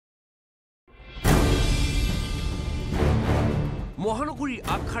মহানগৰীৰ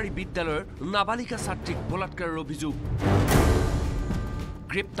আগশাৰী বিদ্যালয়ৰ নাবালিকা ছাত্ৰীক বলাৎকাৰৰ অভিযোগ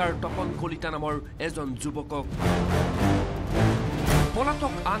গ্ৰেপ্তাৰ তপন কলিতা নামৰ এজন যুৱকক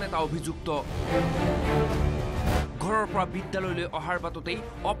পলাতক আন এটা অভিযুক্ত ঘৰৰ পৰা বিদ্যালয়লৈ অহাৰ বাটতেই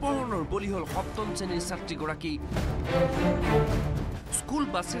অপহৰণৰ বলি হ'ল সপ্তম শ্ৰেণীৰ ছাত্ৰীগৰাকী স্কুল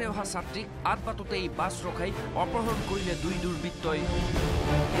বাছেৰে অহা ছাত্ৰীক আটবাটতেই বাছ ৰখাই অপহৰণ কৰিলে দুই দুৰ্বৃত্তই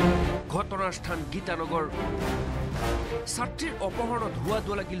ঘটনাৰ স্থান গীতানগৰ ছাত্ৰীৰ অপহৰণত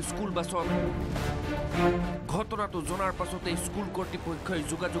হুৱা লাগিল স্কুল বাছত ঘটনাটো জনাৰ পাছতেই স্কুল কৰ্তৃপক্ষই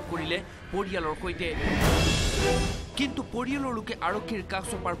যোগাযোগ কৰিলে পৰিয়ালৰ সৈতে কিন্তু পৰিয়ালৰ লোকে আৰক্ষীৰ কাষ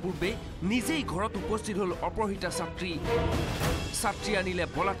চপাৰ পূৰ্বে নিজেই ঘৰত উপস্থিত হ'ল অপহৃতা ছাত্ৰী আনিলে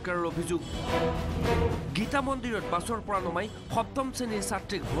বলাৎকাৰৰ অভিযোগ গীতা মন্দিৰত বাছৰ পৰা নমাই সপ্তম শ্ৰেণীৰ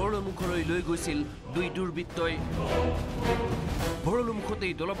ছাত্ৰীক ভৰলুমুখলৈ লৈ গৈছিল দুই দুৰ্বৃত্তই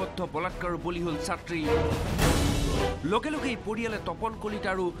ভৰলুমুখতেই দলবদ্ধ বলাৎকাৰৰ বলি হ'ল ছাত্ৰী লগে লগেই পৰিয়ালে তপন কলিতা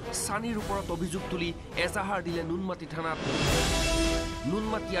আৰু সানিৰ ওপৰত অভিযোগ তুলি এজাহাৰ দিলে নুনমাটি থানাত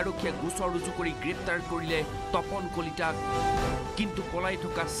নুনমাটি আৰক্ষীয়ে গোচৰ ৰুজু কৰি গ্ৰেপ্তাৰ কৰিলে তপন কলিতাক কিন্তু পলাই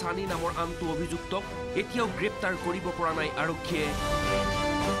থকা সানি নামৰ আনটো অভিযুক্তক এতিয়াও গ্ৰেপ্তাৰ কৰিব পৰা নাই আৰক্ষীয়ে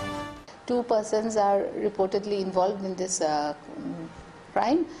Two persons are reportedly involved in this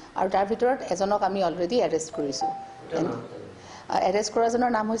crime আৰু তাৰ ভিতৰত এজনক আমি অলৰেডি এৰেষ্ট কৰিছো এৰেষ্ট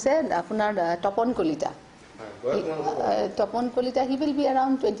কৰাজনৰ নাম হৈছে আপোনাৰ Tapan Kalita Tapan Kalita he will be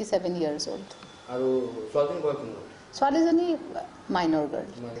around 27 years old আৰু ছোৱালীজনী মাইনৰ গাৰ্ল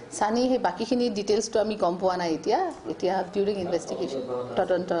সানি হে বাকিখিনি ডিটেইলছটো আমি গম পোৱা নাই এতিয়া ডিউৰিং ইনভেষ্টিগেশ্যন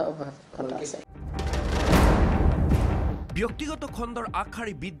তদন্ত কথা আছে ব্যক্তিগত খণ্ডৰ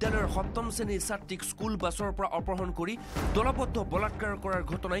আগশাৰী বিদ্যালয়ৰ সপ্তম শ্ৰেণীৰ ছাত্ৰীক স্কুল বাছৰ পৰা অপহৰণ কৰি দলবদ্ধ বলাৎকাৰ কৰাৰ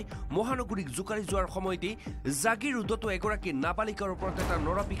ঘটনাই মহানগৰীক জোকাৰি যোৱাৰ সময়তেই জাগিৰ ৰোডতো এগৰাকী নাবালিকাৰ ওপৰত এটা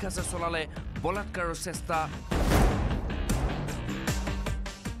নৰপিশাচে চলালে বলাৎকাৰৰ চেষ্টা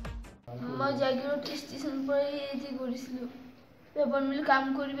মই জাগিৰত ষ্টেচন পৰা এজি কৰিছিলো পেপাৰ মিল কাম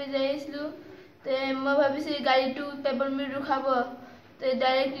কৰিব যাই আছিলো তে মই ভাবিছিলো গাড়ীটো পেপাৰ মিল ৰখাব তে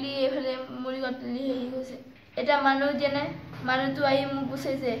ডাইৰেক্টলি এফালে মৰিগাঁৱলৈ হেৰি গৈছে এটা মানুহটো আহি মোক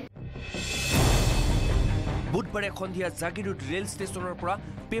গুচাইছে বুধবাৰে সন্ধিয়া জাগিৰোড ৰেল ষ্টেচনৰ পৰা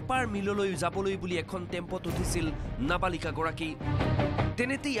পেপাৰ মিললৈ যাবলৈ বুলি এখন টেম্পত উঠিছিল নাবালিকাগৰাকী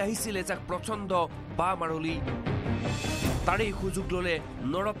তেনেতেই আহিছিল এজাক প্ৰচণ্ড বা মাৰলি তাৰেই সুযোগ ললে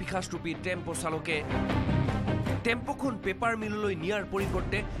নৰপিশাচৰূপী টেম্পো চালকে টেম্পোখন পেপাৰ মিললৈ নিয়াৰ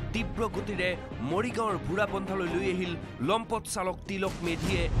পৰিৱৰ্তে তীব্ৰ গতিৰে মৰিগাঁৱৰ ভুৰাবন্ধালৈ লৈ আহিল লম্পট চালক তিলক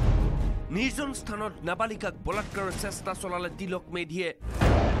মেধিয়ে নিৰ্জন স্থানত নাবালিকাক বলাৎকাৰৰ চেষ্টা চলালে তিলক মেধিয়ে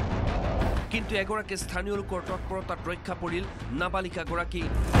কিন্তু এগৰাকী স্থানীয় লোকৰ তৎপৰতাত ৰক্ষা পৰিল নাবালিকাগৰাকী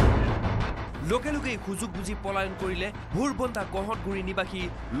লগে লগেই সুযোগ বুজি পলায়ন কৰিলে ভুৰবন্ধা গহতগুৰি নিবাসী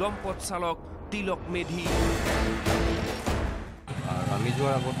লম্পট চালক তিলক মেধি আমি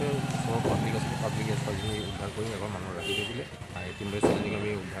যোৱাৰ আগতে পাব্লিক এছপাৰ্টজনী উদ্ধাৰ কৰি এঘৰ মানুহ ৰাখি দিছিলে তিনিবাৰ ছোৱালীজনীক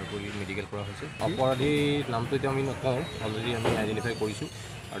আমি উদ্ধাৰ কৰি মেডিকেল কৰা হৈছে অপৰাধীৰ নামটো এতিয়া আমি নকওঁ অলৰেডি আমি আইডেণ্টিফাই কৰিছোঁ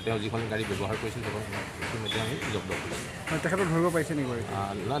আৰু তেওঁ যিখন গাড়ী ব্যৱহাৰ কৰিছিল সেইখন ইতিমধ্যে আমি জব্দ কৰিছোঁ তেখেতক ধৰিব পাৰিছে নেকি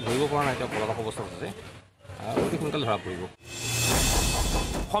না ধৰিব পৰা নাই তেওঁ পলাতক অৱস্থাত আছে অতি সোনকালে ধৰা পৰিব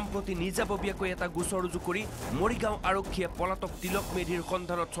সম্প্ৰতি নিজাববীয়াকৈ এটা গোচৰ ৰুজু কৰি মৰিগাঁও আৰক্ষীয়ে পলাতক তিলক মেধিৰ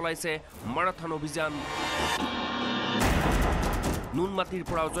সন্ধানত চলাইছে মাৰাথন অভিযান নুনমাটিৰ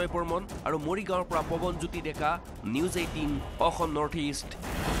পৰা অজয় বৰ্মন আৰু মৰিগাঁৱৰ পৰা পৱনজ্যোতি ডেকা নিউজ 18 অসম নৰ্থ ইষ্ট